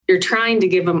you're trying to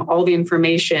give them all the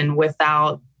information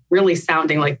without really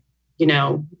sounding like,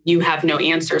 you have no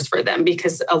answers for them,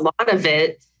 because a lot of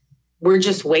it, we're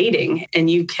just waiting, and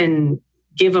you can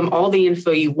give them all the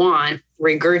info you want,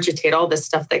 regurgitate all this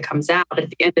stuff that comes out.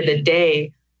 At the end of the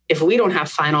day, if we don't have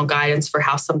final guidance for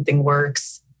how something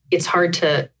works, it's hard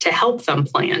to help them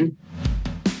plan.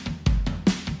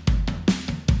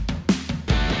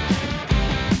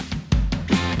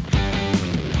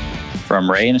 From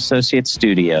Ray & Associates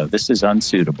Studio, this is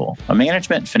Unsuitable, a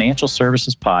management and financial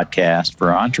services podcast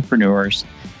for entrepreneurs,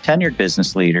 tenured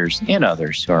business leaders, and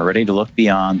others who are ready to look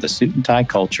beyond the suit and tie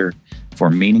culture for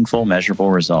meaningful, measurable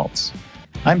results.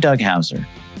 I'm Doug Hauser.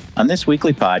 On this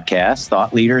weekly podcast,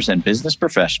 thought leaders and business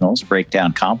professionals break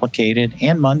down complicated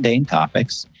and mundane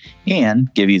topics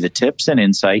and give you the tips and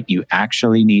insight you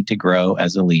actually need to grow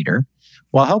as a leader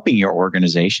while helping your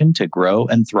organization to grow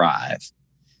and thrive.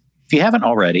 If you haven't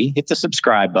already, hit the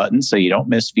subscribe button so you don't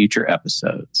miss future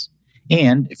episodes.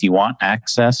 And if you want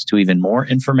access to even more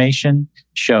information,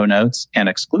 show notes, and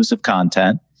exclusive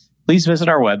content, please visit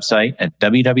our website at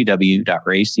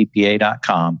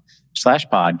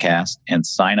www.raycpa.com/podcast and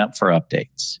sign up for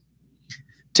updates.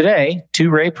 Today, two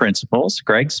Ray principals,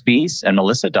 Greg Spees and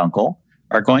Melissa Dunkel,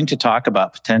 are going to talk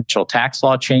about potential tax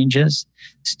law changes,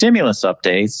 stimulus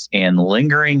updates, and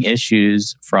lingering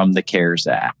issues from the CARES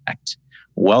Act.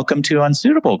 Welcome to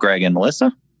Unsuitable, Greg and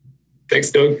Melissa.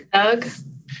 Thanks, Doug.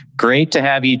 Great to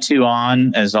have you two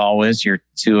on. As always, you're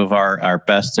two of our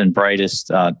best and brightest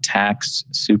tax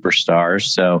superstars.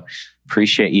 So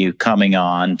appreciate you coming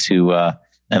on to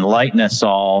enlighten us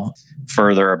all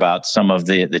further about some of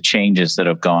the changes that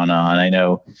have gone on. I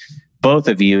know both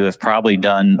of you have probably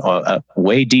done a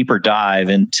way deeper dive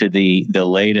into the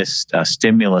latest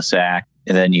stimulus act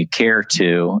than you care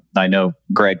to. I know,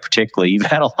 Greg, particularly, you've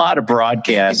had a lot of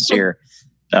broadcasts here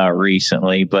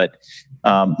recently, but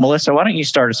Melissa, why don't you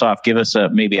start us off? Give us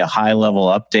maybe a high-level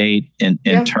update in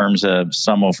terms of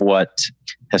some of what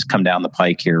has come down the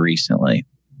pike here recently.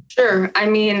 Sure. I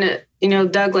mean,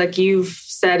 Doug, like you've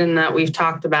said and that we've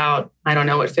talked about, I don't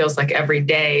know, it feels like every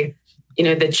day,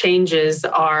 the changes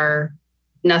are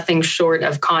nothing short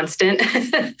of constant.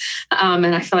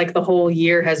 And I feel like the whole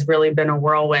year has really been a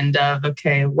whirlwind of,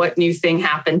 okay, what new thing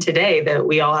happened today that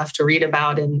we all have to read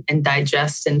about and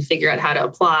digest and figure out how to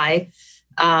apply.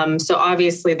 So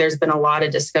obviously there's been a lot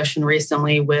of discussion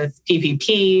recently with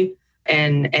PPP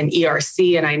and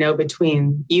ERC. And I know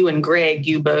between you and Greg,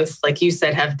 you both, like you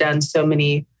said, have done so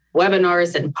many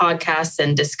webinars and podcasts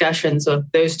and discussions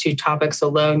of those two topics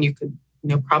alone. You could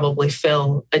probably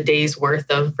fill a day's worth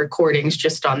of recordings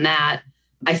just on that.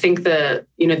 I think the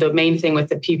main thing with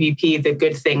the PPP, the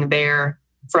good thing there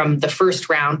from the first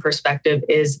round perspective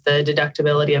is the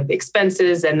deductibility of the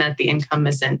expenses and that the income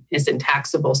isn't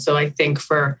taxable. So I think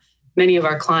for many of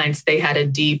our clients, they had a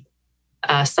deep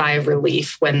sigh of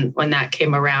relief when that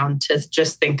came around, to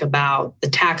just think about the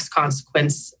tax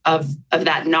consequence of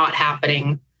that not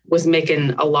happening was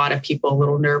making a lot of people a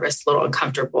little nervous, a little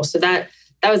uncomfortable. So that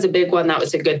was a big one. That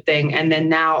was a good thing. And then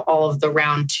now all of the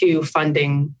round two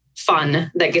funding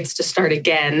fun that gets to start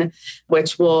again,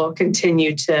 which will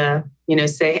continue to,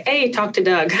 say, hey, talk to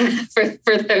Doug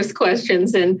for those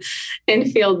questions and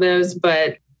field those.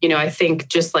 But, I think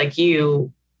just like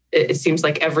you, it seems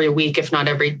like every week, if not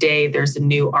every day, there's a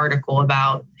new article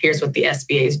about here's what the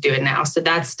SBA is doing now. So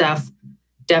that stuff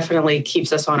definitely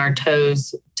keeps us on our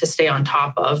toes to stay on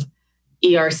top of.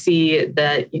 ERC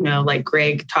that, like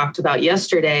Greg talked about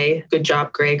yesterday. Good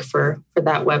job, Greg, for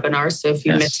that webinar. So if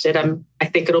you missed it, I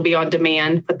think it'll be on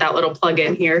demand. Put that little plug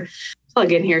in here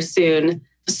soon.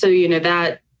 So,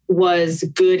 that was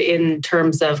good in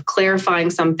terms of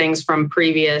clarifying some things from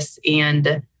previous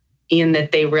and in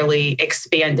that they really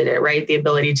expanded it, right? The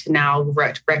ability to now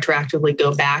retroactively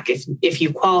go back if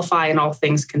you qualify in all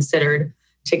things considered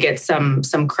to get some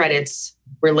credits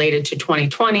related to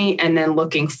 2020 and then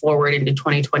looking forward into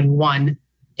 2021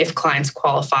 if clients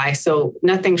qualify. So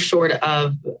nothing short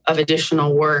of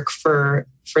additional work for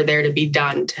there to be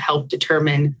done to help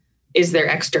determine, is there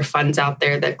extra funds out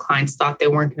there that clients thought they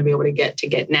weren't going to be able to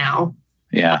get now?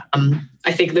 Yeah.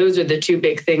 I think those are the two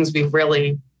big things we've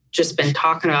really just been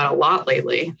talking about a lot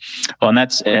lately. Well, and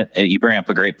that's, you bring up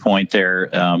a great point there,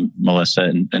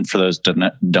 Melissa. And for those who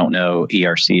don't know,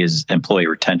 ERC is Employee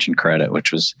Retention Credit,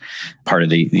 which was part of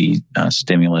the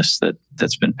stimulus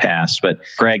that's been passed. But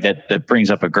Greg, that brings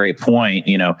up a great point.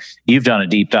 You've done a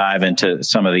deep dive into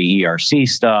some of the ERC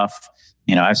stuff.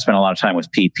 I've spent a lot of time with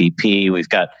PPP. We've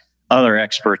got other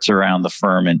experts around the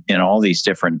firm in all these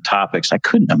different topics. I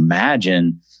couldn't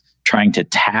imagine trying to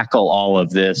tackle all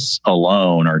of this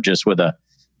alone or just with a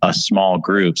small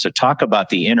group. So talk about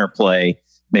the interplay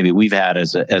maybe we've had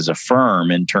as a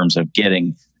firm in terms of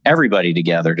getting everybody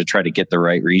together to try to get the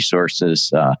right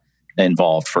resources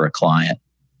involved for a client.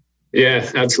 Yeah,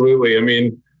 absolutely. I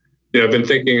mean, I've been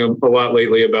thinking a lot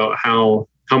lately about how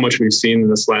much we've seen in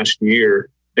this last year.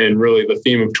 And really the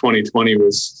theme of 2020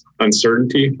 was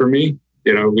uncertainty for me.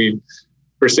 We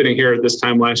were sitting here at this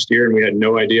time last year and we had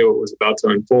no idea what was about to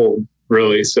unfold,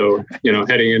 really. So,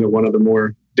 heading into one of the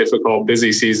more difficult,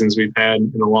 busy seasons we've had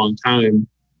in a long time,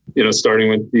 starting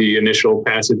with the initial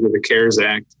passage of the CARES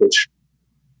Act, which,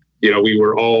 we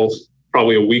were all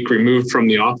probably a week removed from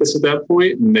the office at that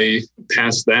point, and they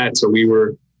passed that. So we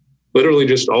were literally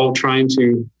just all trying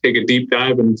to take a deep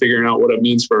dive and figuring out what it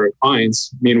means for our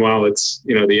clients. Meanwhile, it's,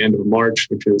 the end of March,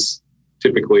 which is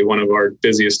typically one of our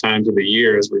busiest times of the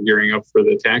year as we're gearing up for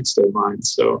the tax deadline.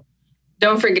 So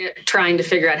don't forget trying to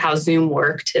figure out how Zoom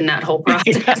worked in that whole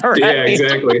process. Yeah,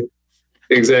 exactly.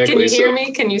 Exactly. Can you hear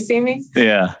me? Can you see me?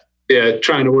 Yeah. Yeah,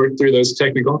 trying to work through those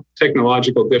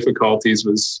technological difficulties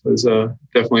was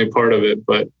definitely a part of it.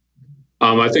 But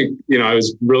I think, I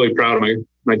was really proud of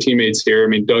my teammates here. I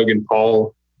mean, Doug and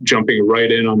Paul jumping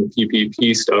right in on the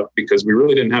PPP stuff because we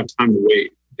really didn't have time to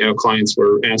wait. Clients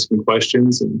were asking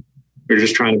questions and we were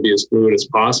just trying to be as fluid as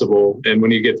possible. And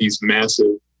when you get these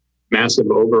massive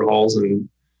overhauls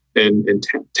and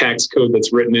tax code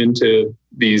that's written into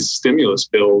these stimulus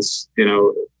bills,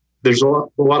 there's a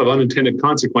lot of unintended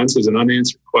consequences and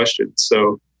unanswered questions.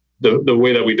 So the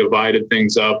way that we divided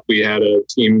things up, we had a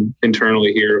team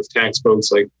internally here of tax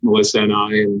folks like Melissa and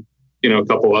I, and a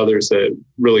couple others that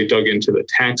really dug into the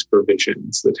tax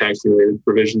provisions, the tax-related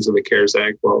provisions of the CARES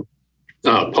Act. Well,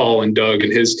 Paul and Doug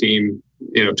and his team,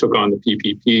 took on the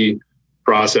PPP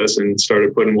process and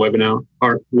started putting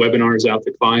webinars out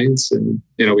to clients, and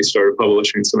we started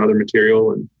publishing some other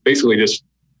material, and basically just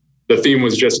the theme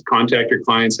was just contact your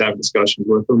clients, have discussions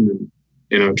with them,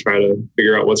 and try to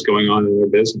figure out what's going on in their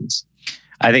business.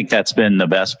 I think that's been the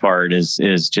best part is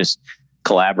just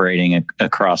collaborating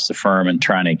across the firm and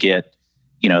trying to get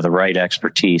the right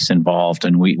expertise involved.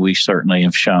 And we certainly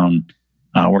have shown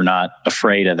we're not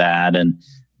afraid of that. And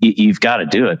you've got to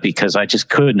do it because I just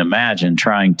couldn't imagine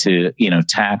trying to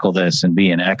tackle this and be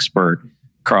an expert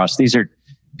across.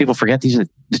 People forget these are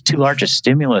the two largest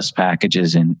stimulus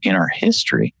packages in our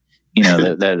history.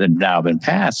 That have now been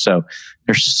passed. So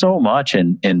there's so much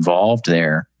involved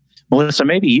there. Melissa,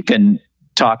 maybe you can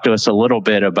talk to us a little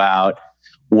bit about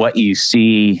what you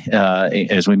see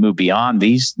as we move beyond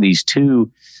these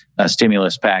two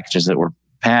stimulus packages that were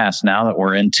passed. Now that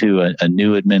we're into a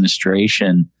new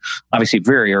administration, obviously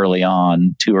very early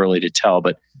on, too early to tell,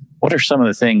 but what are some of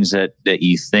the things that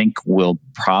you think will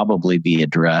probably be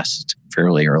addressed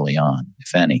fairly early on,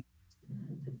 if any?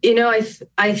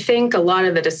 I think a lot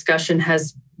of the discussion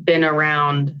has been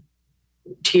around,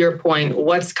 to your point,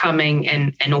 what's coming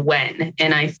and when.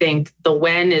 And I think the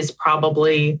when is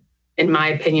probably, in my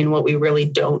opinion, what we really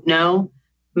don't know.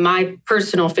 My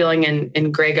personal feeling,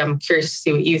 and Greg, I'm curious to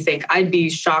see what you think. I'd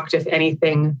be shocked if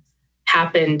anything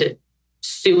happened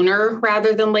sooner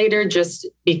rather than later, just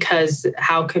because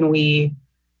how can we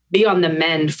be on the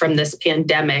mend from this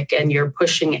pandemic and you're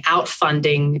pushing out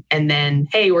funding and then,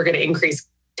 hey, we're going to increase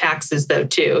taxes though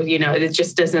too. It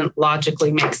just doesn't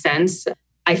logically make sense.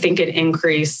 I think an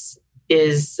increase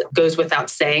goes without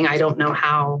saying. I don't know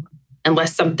how,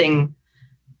 unless something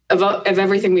of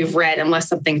everything we've read, unless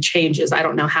something changes, I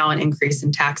don't know how an increase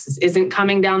in taxes isn't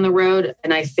coming down the road.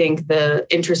 And I think the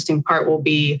interesting part will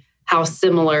be how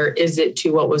similar is it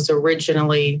to what was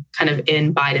originally kind of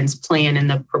in Biden's plan and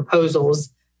the proposals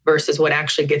versus what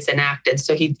actually gets enacted.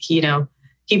 So he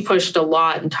pushed a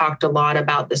lot and talked a lot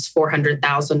about this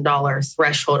 $400,000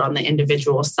 threshold on the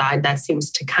individual side. That seems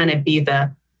to kind of be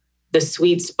the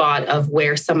sweet spot of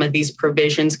where some of these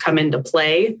provisions come into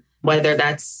play, whether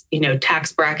that's,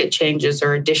 tax bracket changes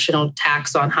or additional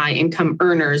tax on high income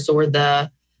earners or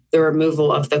the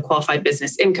removal of the qualified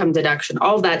business income deduction.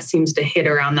 All that seems to hit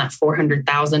around that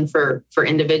 $400,000 for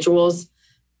individuals.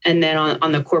 And then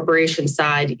on the corporation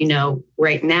side,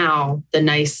 right now, the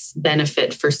nice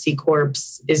benefit for C Corps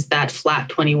is that flat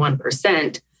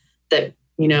 21% that,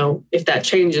 if that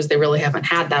changes, they really haven't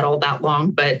had that all that long.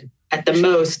 But at the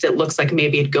most, it looks like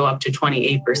maybe it'd go up to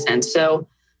 28%. So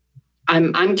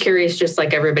I'm curious, just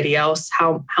like everybody else,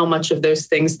 how much of those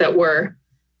things that were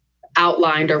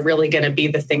outlined are really going to be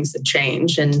the things that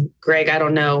change. And Greg, I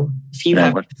don't know if you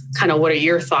have kind of what are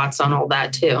your thoughts on all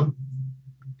that too?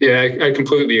 Yeah, I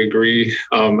completely agree.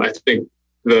 I think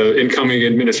the incoming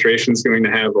administration is going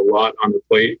to have a lot on the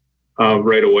plate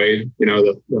right away.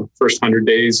 The first 100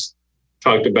 days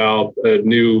talked about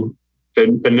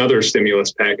another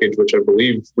stimulus package, which I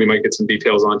believe we might get some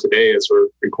details on today as we're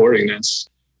recording this.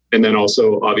 And then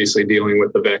also obviously dealing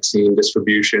with the vaccine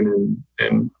distribution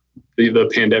and the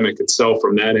pandemic itself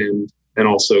from that end, and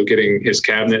also getting his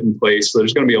cabinet in place. So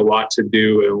there's going to be a lot to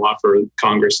do and a lot for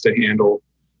Congress to handle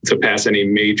to pass any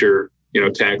major,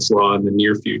 tax law in the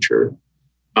near future.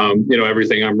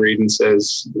 Everything I'm reading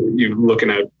says you're looking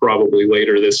at probably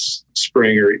later this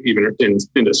spring or even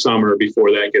into summer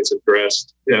before that gets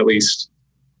addressed, at least,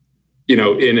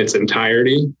 in its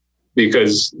entirety.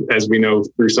 Because as we know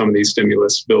through some of these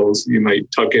stimulus bills, you might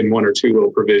tuck in one or two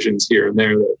little provisions here and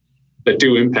there that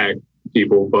do impact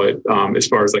people. But as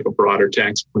far as like a broader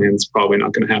tax plan, it's probably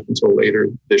not going to happen until later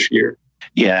this year.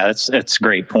 Yeah, that's a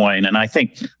great point. And I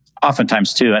think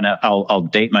oftentimes too, and I'll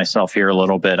date myself here a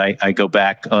little bit. I go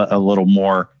back a little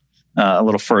more, a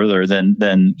little further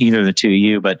than either the two of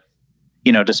you. But,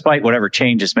 despite whatever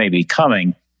changes may be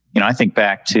coming, I think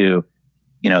back to,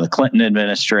 the Clinton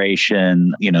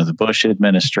administration, the Bush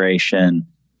administration,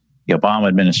 the Obama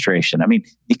administration. I mean,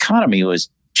 the economy was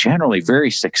generally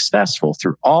very successful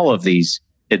through all of these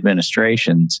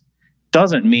administrations.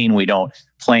 Doesn't mean we don't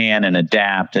plan and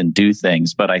adapt and do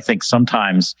things, but I think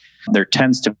sometimes there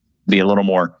tends to be a little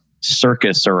more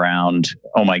circus around,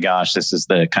 oh my gosh, this is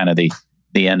the kind of the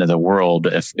end of the world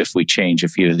if we change a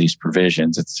few of these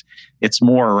provisions. It's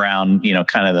more around,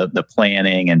 kind of the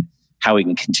planning and how we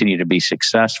can continue to be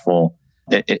successful.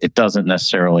 It doesn't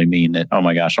necessarily mean that, oh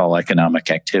my gosh, all economic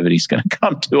activity is going to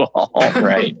come to a halt,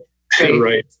 right?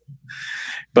 Right.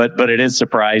 But it is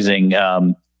surprising.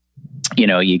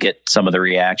 You get some of the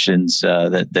reactions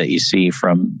that you see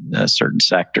from certain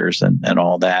sectors and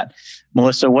all that.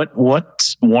 Melissa,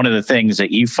 what's one of the things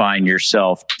that you find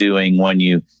yourself doing when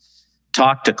you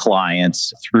talk to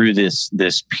clients through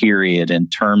this period in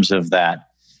terms of that,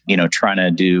 trying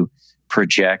to do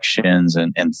projections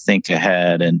and think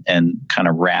ahead and kind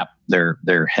of wrap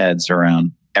their heads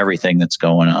around everything that's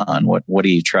going on? What do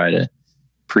you try to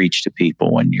preach to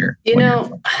people when you're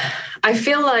I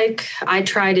feel like I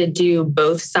try to do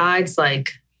both sides,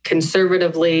 like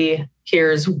conservatively,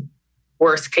 here's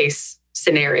worst case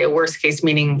scenario, worst case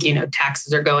meaning,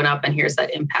 taxes are going up and here's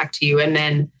that impact to you.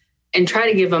 And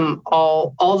try to give them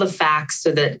all the facts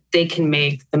so that they can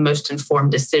make the most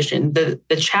informed decision. The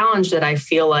challenge that I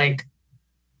feel like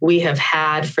we have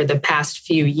had for the past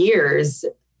few years,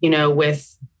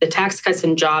 with the Tax Cuts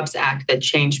and Jobs Act that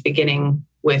changed beginning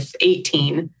with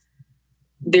 18,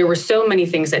 there were so many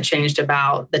things that changed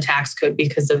about the tax code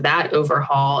because of that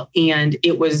overhaul. And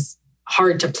it was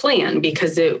hard to plan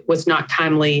because it was not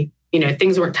timely,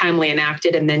 things weren't timely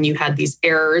enacted. And then you had these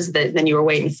errors that then you were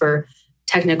waiting for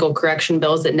technical correction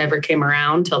bills that never came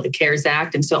around till the CARES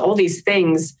Act. And so all these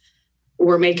things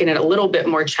were making it a little bit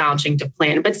more challenging to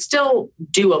plan, but still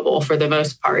doable for the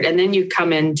most part. And then you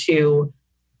come into,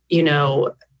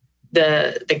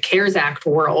 the CARES Act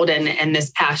world and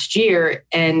this past year,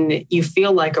 and you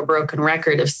feel like a broken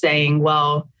record of saying,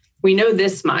 well, we know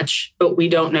this much, but we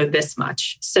don't know this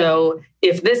much. So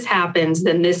if this happens,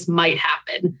 then this might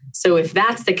happen. So if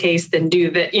that's the case, then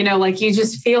do that. You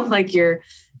just feel like you're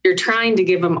trying to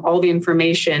give them all the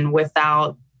information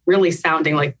without really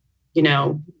sounding like,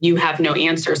 you have no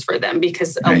answers for them,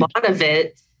 because a lot of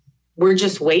it, we're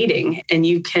just waiting, and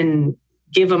you can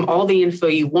give them all the info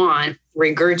you want,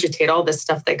 regurgitate all the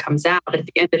stuff that comes out. But at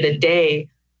the end of the day,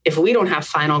 if we don't have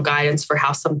final guidance for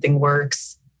how something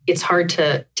works, it's hard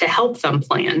to help them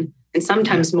plan. And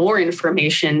sometimes more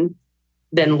information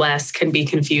than less can be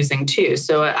confusing too.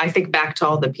 So I think back to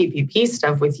all the PPP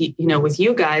stuff with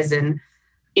you guys, and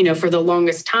for the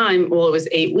longest time, well, it was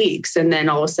 8 weeks, and then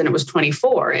all of a sudden it was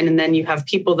 24. And then you have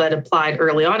people that applied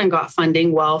early on and got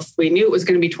funding. Well, if we knew it was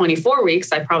going to be 24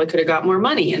 weeks, I probably could have got more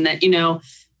money. And that,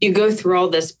 you go through all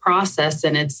this process,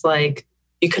 and it's like,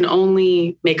 you can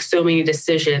only make so many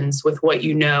decisions with what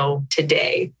you know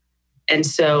today. And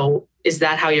so is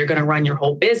that how you're going to run your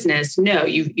whole business? No,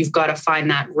 you've got to find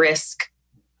that risk.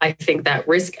 I think that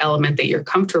risk element that you're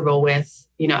comfortable with.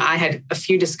 I had a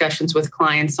few discussions with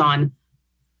clients on,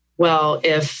 well,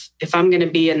 if I'm going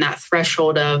to be in that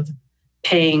threshold of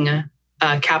paying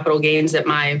capital gains at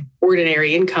my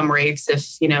ordinary income rates,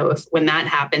 if when that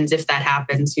happens,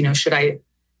 should I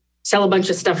sell a bunch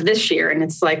of stuff this year? And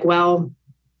it's like, well,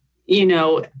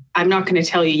 I'm not going to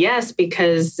tell you yes,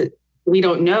 because we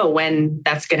don't know when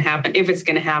that's going to happen, if it's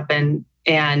going to happen,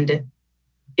 and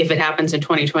if it happens in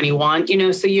 2021,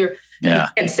 so you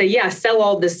can't say, sell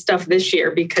all this stuff this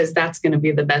year, because that's going to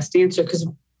be the best answer, because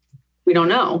we don't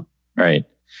know. Right.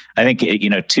 I think,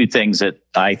 two things that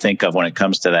I think of when it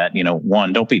comes to that,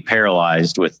 one, don't be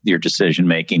paralyzed with your decision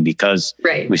making, because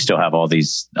we still have all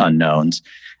these unknowns.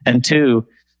 And two,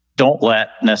 don't let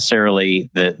necessarily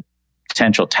the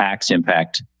potential tax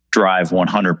impact drive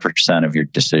 100% of your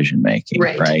decision making,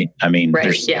 right? I mean,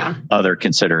 there's other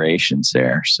considerations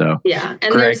there. So and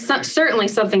Greg, there's certainly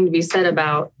something to be said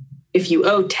about if you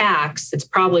owe tax, it's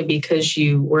probably because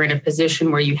you were in a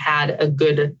position where you had a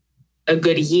good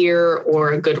year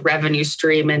or a good revenue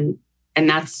stream, and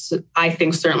that's, I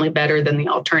think, certainly better than the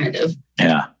alternative.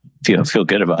 Yeah, feel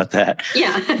good about that.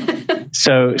 Yeah.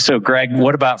 So Greg,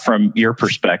 what about from your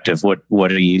perspective?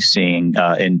 What are you seeing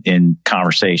in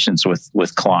conversations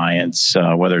with clients,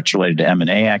 whether it's related to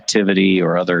M&A activity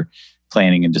or other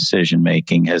planning and decision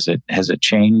making? Has it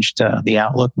changed the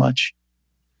outlook much?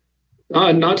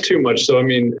 Not too much. So, I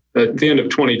mean, at the end of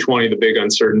 2020, the big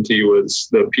uncertainty was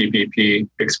the PPP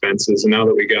expenses. And now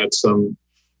that we got some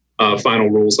final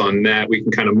rules on that, we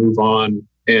can kind of move on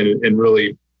and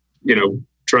really,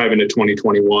 drive into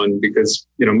 2021, because,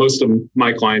 most of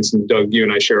my clients, and Doug, you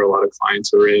and I share a lot of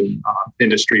clients, are in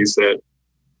industries that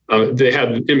they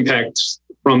had impacts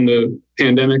from the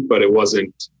pandemic, but it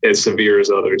wasn't as severe as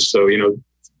others. So,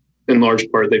 in large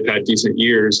part, they've had decent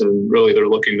years, and really they're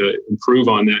looking to improve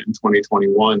on that in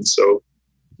 2021. So,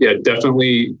 yeah,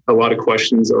 definitely a lot of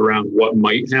questions around what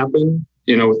might happen,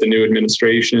 with the new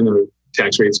administration or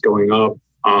tax rates going up.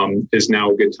 Is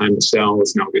now a good time to sell?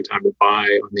 Is now a good time to buy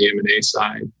on the M&A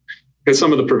side? Because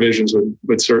some of the provisions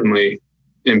would certainly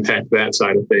impact that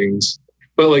side of things.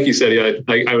 But like you said,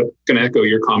 I'm going to echo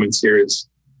your comments here.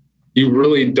 You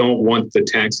really don't want the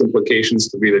tax implications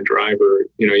to be the driver.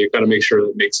 You've got to make sure that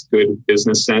it makes good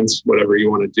business sense, whatever you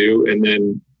want to do. And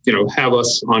then, have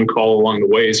us on call along the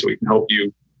way so we can help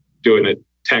you do it in a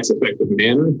tax effective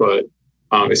manner. But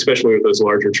especially with those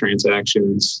larger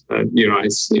transactions, I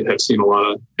have seen a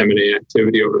lot of M&A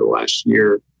activity over the last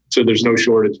year. So there's no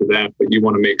shortage of that. But you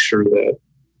want to make sure that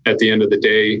at the end of the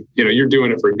day, you're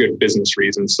doing it for good business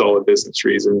reasons, solid business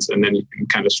reasons, and then you can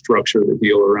kind of structure the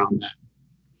deal around that.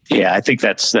 Yeah, I think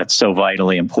that's so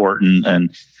vitally important.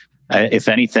 And if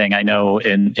anything, I know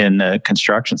in the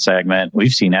construction segment,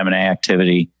 we've seen M&A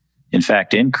activity, in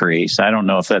fact, increase. I don't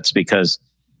know if that's because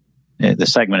the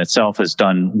segment itself has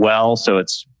done well, so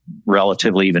it's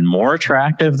relatively even more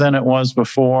attractive than it was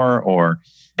before, or,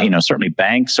 certainly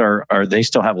banks they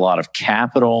still have a lot of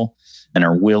capital and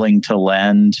are willing to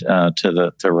lend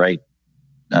to the right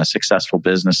successful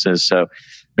businesses. So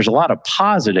there's a lot of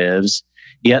positives.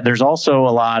 Yet there's also a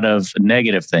lot of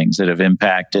negative things that have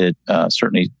impacted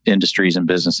certainly industries and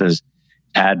businesses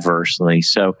adversely.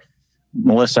 So,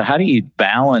 Melissa, how do you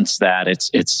balance that?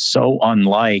 It's so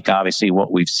unlike, obviously,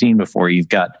 what we've seen before. You've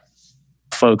got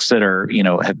folks that are,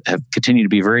 have continued to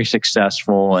be very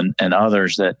successful, and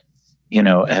others that,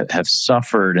 have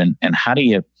suffered. And how do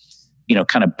you,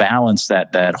 kind of balance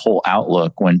that whole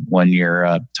outlook when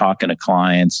you're talking to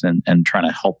clients and trying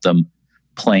to help them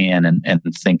plan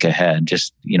and think ahead,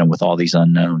 just, with all these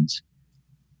unknowns?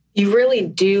 You really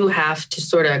do have to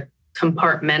sort of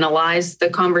compartmentalize the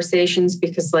conversations,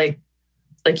 because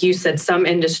like you said, some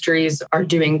industries are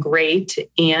doing great.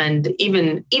 And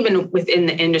even within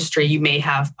the industry, you may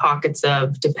have pockets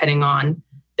of, depending on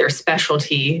their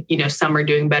specialty, some are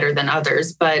doing better than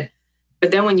others. But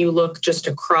then when you look just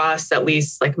across, at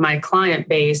least like my client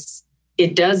base,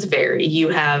 it does vary. You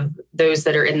have those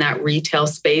that are in that retail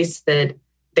space that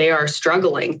they are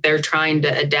struggling. They're trying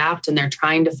to adapt, and they're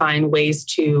trying to find ways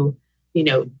to,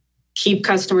 keep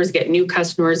customers, get new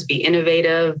customers, be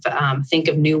innovative, think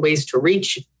of new ways to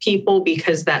reach people,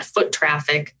 because that foot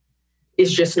traffic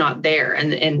is just not there.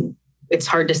 And it's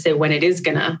hard to say when it is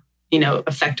going to,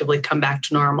 effectively come back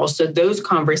to normal. So those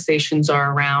conversations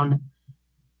are around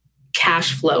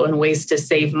cash flow and ways to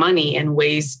save money and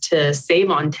ways to save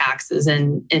on taxes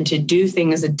and to do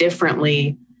things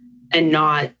differently, and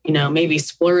not, maybe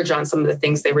splurge on some of the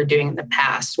things they were doing in the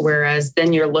past. Whereas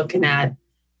then you're looking at,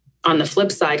 on the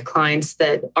flip side, clients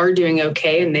that are doing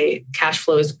okay and cash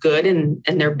flow is good and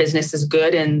their business is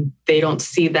good, and they don't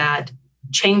see that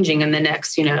changing in the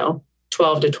next,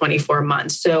 12 to 24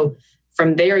 months. So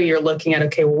from there, you're looking at,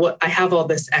 okay, well, I have all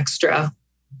this extra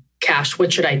cash.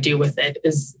 What should I do with it?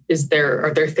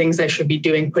 Are there things I should be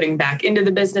doing, putting back into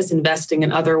the business, investing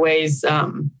in other ways,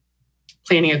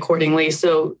 planning accordingly?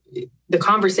 So the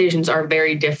conversations are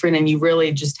very different, and you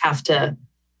really just have to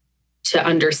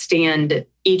understand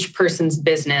each person's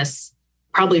business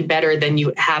probably better than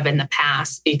you have in the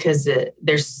past, because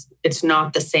it's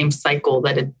not the same cycle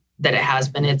that it has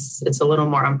been. It's a little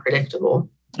more unpredictable.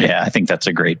 Yeah, I think that's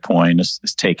a great point, is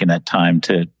taking that time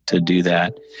to do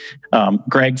that.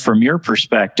 Greg, from your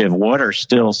perspective, what are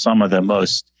still some of the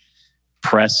most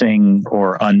pressing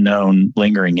or unknown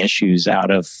lingering issues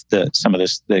out of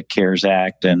the CARES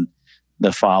Act and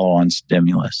the follow-on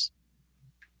stimulus?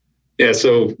 Yeah,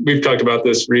 so we've talked about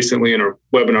this recently in our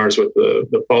webinars with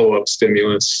the follow-up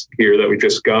stimulus here that we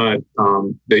just got.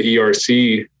 The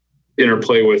ERC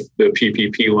interplay with the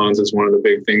PPP loans is one of the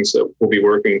big things that we'll be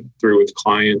working through with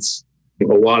clients. A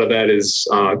lot of that is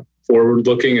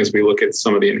forward-looking as we look at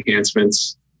some of the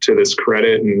enhancements to this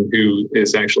credit and who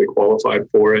is actually qualified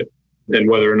for it, and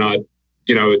whether or not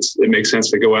it makes sense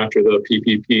to go after the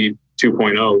PPP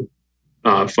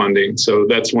 2.0 funding. So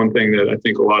that's one thing that I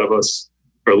think a lot of us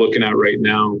are looking at right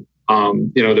now.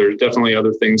 There's definitely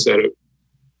other things that have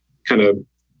kind of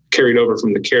carried over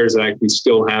from the CARES Act. We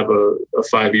still have a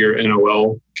 5-year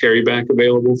NOL carryback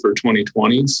available for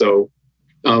 2020. So,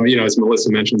 as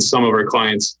Melissa mentioned, some of our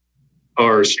clients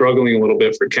are struggling a little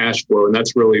bit for cash flow. And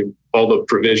that's really all the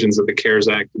provisions of the CARES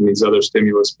Act and these other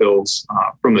stimulus bills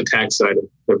from the tax side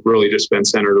have really just been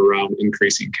centered around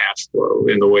increasing cash flow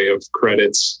in the way of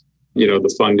credits,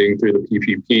 the funding through the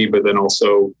PPP, but then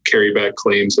also carryback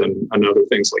claims and other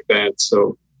things like that.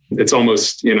 So it's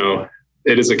almost,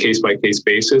 it is a case-by-case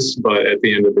basis, but at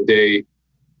the end of the day,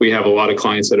 we have a lot of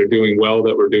clients that are doing well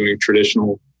that we're doing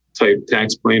traditional type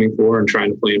tax planning for and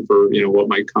trying to plan for, what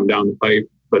might come down the pipe.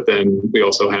 But then we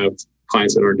also have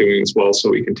clients that aren't doing as well, so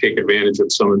we can take advantage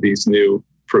of some of these new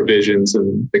provisions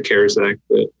in the CARES Act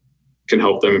that can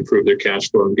help them improve their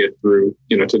cash flow and get through,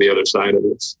 to the other side of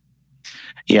this.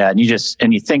 Yeah,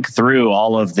 and you think through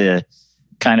all of the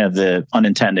kind of the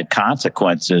unintended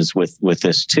consequences with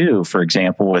this too. For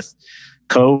example, with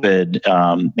COVID,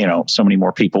 so many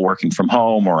more people working from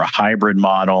home or a hybrid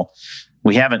model.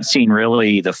 We haven't seen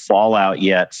really the fallout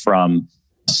yet from,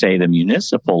 say, the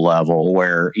municipal level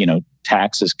where,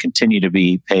 taxes continue to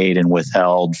be paid and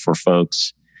withheld for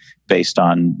folks based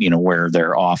on, where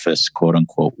their office, quote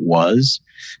unquote, was.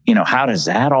 How does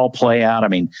that all play out? I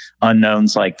mean,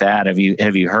 unknowns like that. Have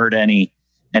you heard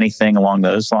anything along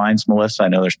those lines, Melissa? I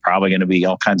know there's probably going to be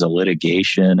all kinds of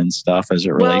litigation and stuff as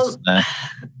it relates to that.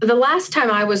 The last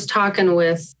time I was talking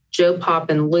with Joe Pop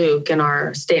and Luke in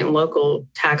our state and local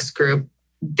tax group,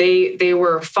 they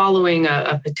were following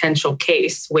a potential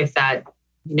case with that,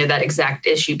 that exact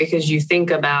issue, because you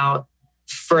think about,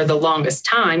 for the longest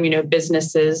time,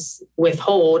 businesses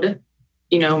withhold,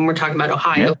 when we're talking about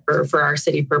Ohio for our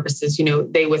city purposes,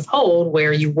 they withhold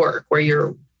where you work, where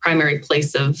your primary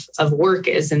place of work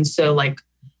is. And so like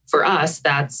for us,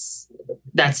 that's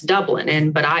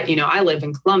Dublin. But I live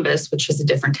in Columbus, which is a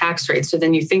different tax rate. So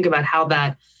then you think about how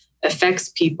that affects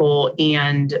people.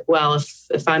 And well,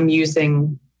 if I'm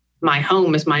using my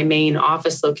home as my main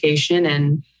office location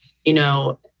and,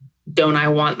 don't I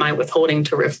want my withholding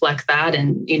to reflect that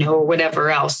and, or whatever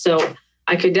else. So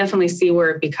I could definitely see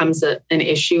where it becomes an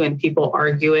issue and people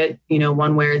argue it,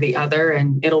 one way or the other,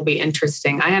 and it'll be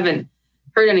interesting. I haven't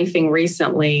heard anything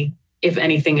recently, if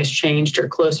anything has changed or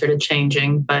closer to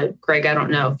changing, but Greg, I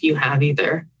don't know if you have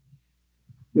either.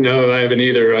 No, I haven't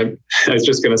either. I was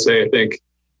just going to say, I think,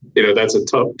 that's a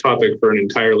tough topic for an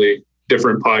entirely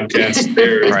different podcast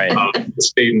there. Right. The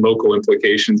state and local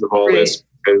implications of all this,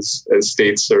 as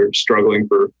states are struggling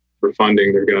for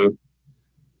funding, they're going to,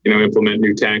 implement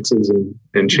new taxes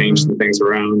and change some things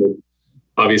around. And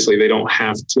obviously they don't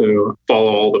have to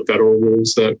follow all the federal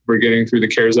rules that we're getting through the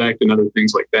CARES Act and other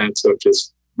things like that. So it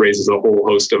just raises a whole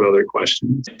host of other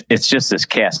questions. It's just this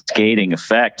cascading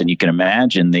effect, and you can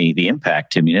imagine the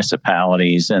impact to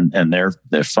municipalities and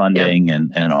their funding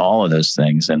and all of those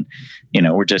things. And,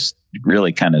 we're just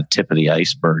really kind of tip of the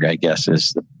iceberg, I guess,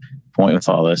 is the point with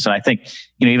all this. And I think,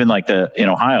 even like in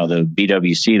Ohio, the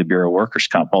BWC, the Bureau of Workers'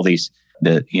 Comp, all these,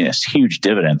 huge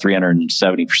dividend,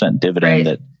 370% dividend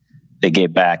that they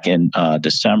gave back in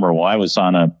December. Well, I was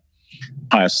on a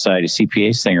Ohio Society of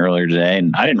CPAs thing earlier today,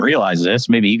 and I didn't realize this.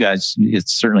 Maybe you guys,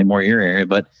 it's certainly more your area,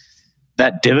 but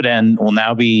that dividend will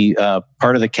now be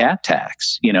part of the CAT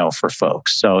tax, for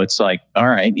folks. So it's like, all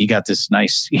right, you got this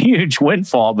nice, huge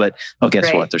windfall, but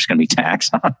guess what? There's going to be tax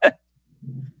on it.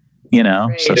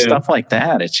 So stuff like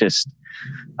that. It's just,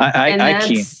 I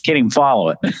can't even follow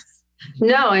it.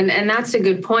 No, and that's a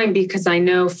good point, because I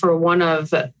know for one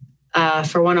of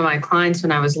my clients,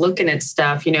 when I was looking at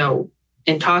stuff,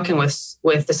 in talking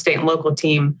with the state and local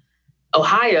team,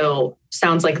 Ohio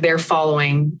sounds like they're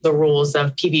following the rules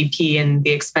of PPP and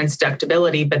the expense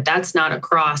deductibility, but that's not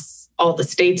across all the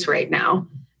states right now.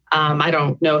 I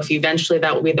don't know if eventually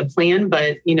that will be the plan,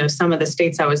 but some of the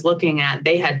states I was looking at,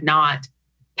 they had not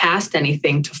passed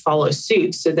anything to follow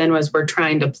suit. So then as we're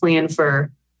trying to plan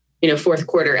for, fourth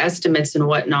quarter estimates and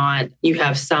whatnot, you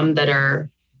have some that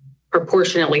are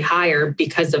proportionately higher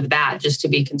because of that, just to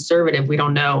be conservative. We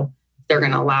don't know if they're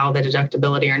going to allow the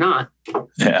deductibility or not.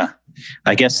 Yeah.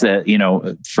 I guess that,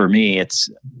 for me,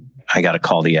 I got to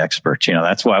call the experts.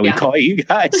 That's why we call you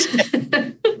guys.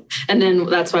 And then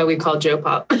that's why we call Joe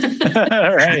Pop.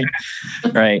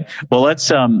 Right. Well,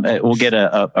 we'll get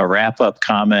a wrap up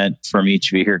comment from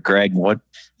each of you here. Greg, what,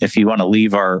 if you want to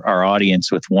leave our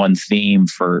audience with one theme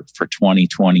for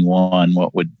 2021,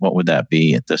 what would that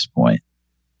be at this point?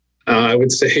 I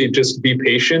would say just be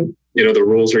patient. The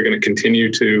rules are going to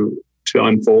continue to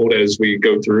unfold as we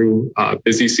go through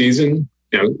busy season.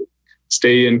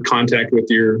 Stay in contact with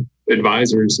your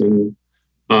advisors, and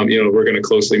we're going to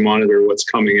closely monitor what's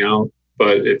coming out,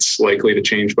 but it's likely to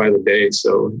change by the day.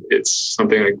 So it's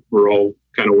something like we're all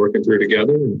kind of working through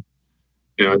together. And,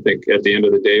 I think at the end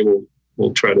of the day,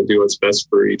 we'll try to do what's best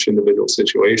for each individual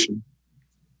situation.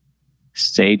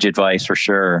 Sage advice for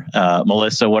sure.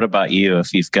 Melissa, what about you?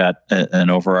 If you've got an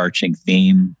overarching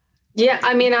theme? Yeah,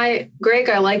 Greg,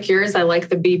 I like yours. I like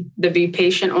the be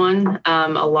patient one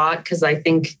a lot, because I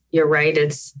think you're right.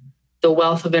 It's the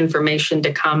wealth of information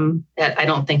to come that I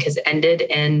don't think has ended.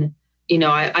 And,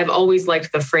 I've always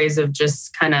liked the phrase of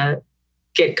just kind of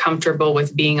get comfortable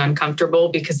with being uncomfortable,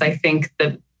 because I think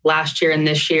the last year and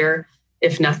this year,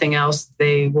 if nothing else,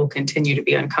 they will continue to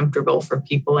be uncomfortable for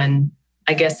people. And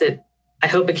I guess I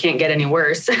hope it can't get any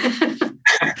worse.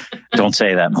 Don't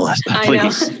say that, Melissa,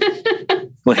 please.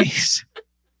 Please.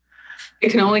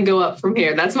 It can only go up from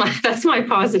here. That's my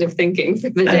positive thinking for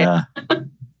the day.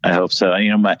 I hope so.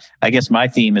 I guess my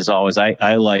theme is always,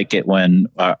 I like it when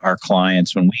our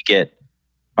clients, when we get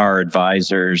our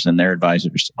advisors and their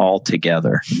advisors all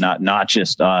together, not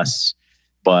just us,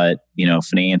 but,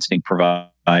 financing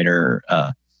provider,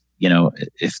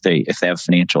 if they have a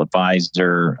financial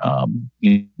advisor,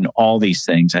 all these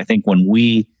things. I think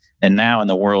and now in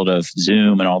the world of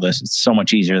Zoom and all this, it's so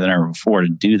much easier than ever before to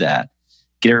do that.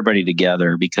 Get everybody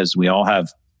together, because we all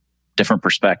have different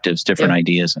perspectives, different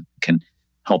ideas, and can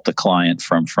help the client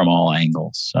from all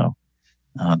angles. So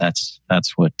that's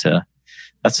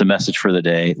the message for the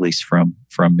day, at least from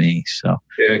me. So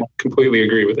yeah, I completely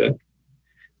agree with that.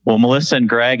 Well, Melissa and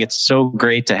Greg, it's so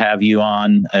great to have you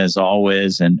on as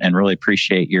always, and really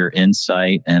appreciate your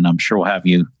insight. And I'm sure we'll have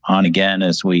you on again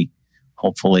as we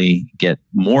hopefully get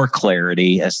more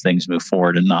clarity as things move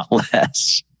forward and not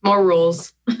less. More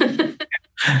rules.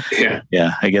 Yeah.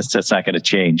 I guess that's not going to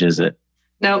change, is it?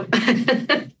 Nope.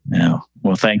 No.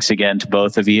 Well, thanks again to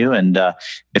both of you. And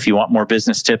if you want more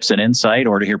business tips and insight,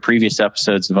 or to hear previous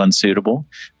episodes of Unsuitable,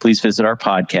 please visit our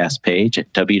podcast page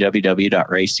at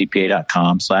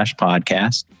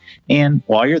www.raycpa.com/podcast. And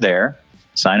while you're there,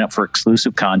 sign up for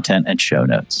exclusive content and show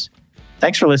notes.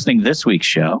 Thanks for listening to this week's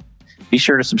show. Be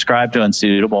sure to subscribe to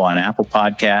Unsuitable on Apple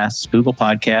Podcasts, Google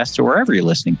Podcasts, or wherever you're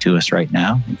listening to us right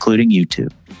now, including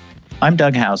YouTube. I'm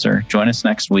Doug Hauser. Join us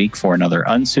next week for another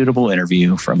Unsuitable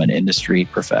interview from an industry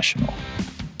professional.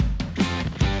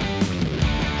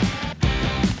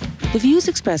 The views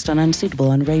expressed on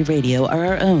Unsuitable on Ray Radio are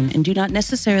our own and do not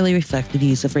necessarily reflect the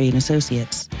views of Ray &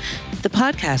 Associates. The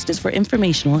podcast is for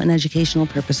informational and educational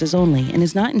purposes only and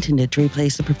is not intended to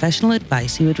replace the professional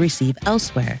advice you would receive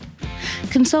elsewhere.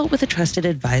 Consult with a trusted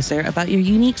advisor about your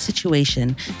unique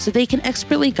situation so they can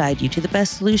expertly guide you to the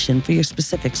best solution for your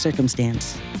specific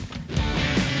circumstance.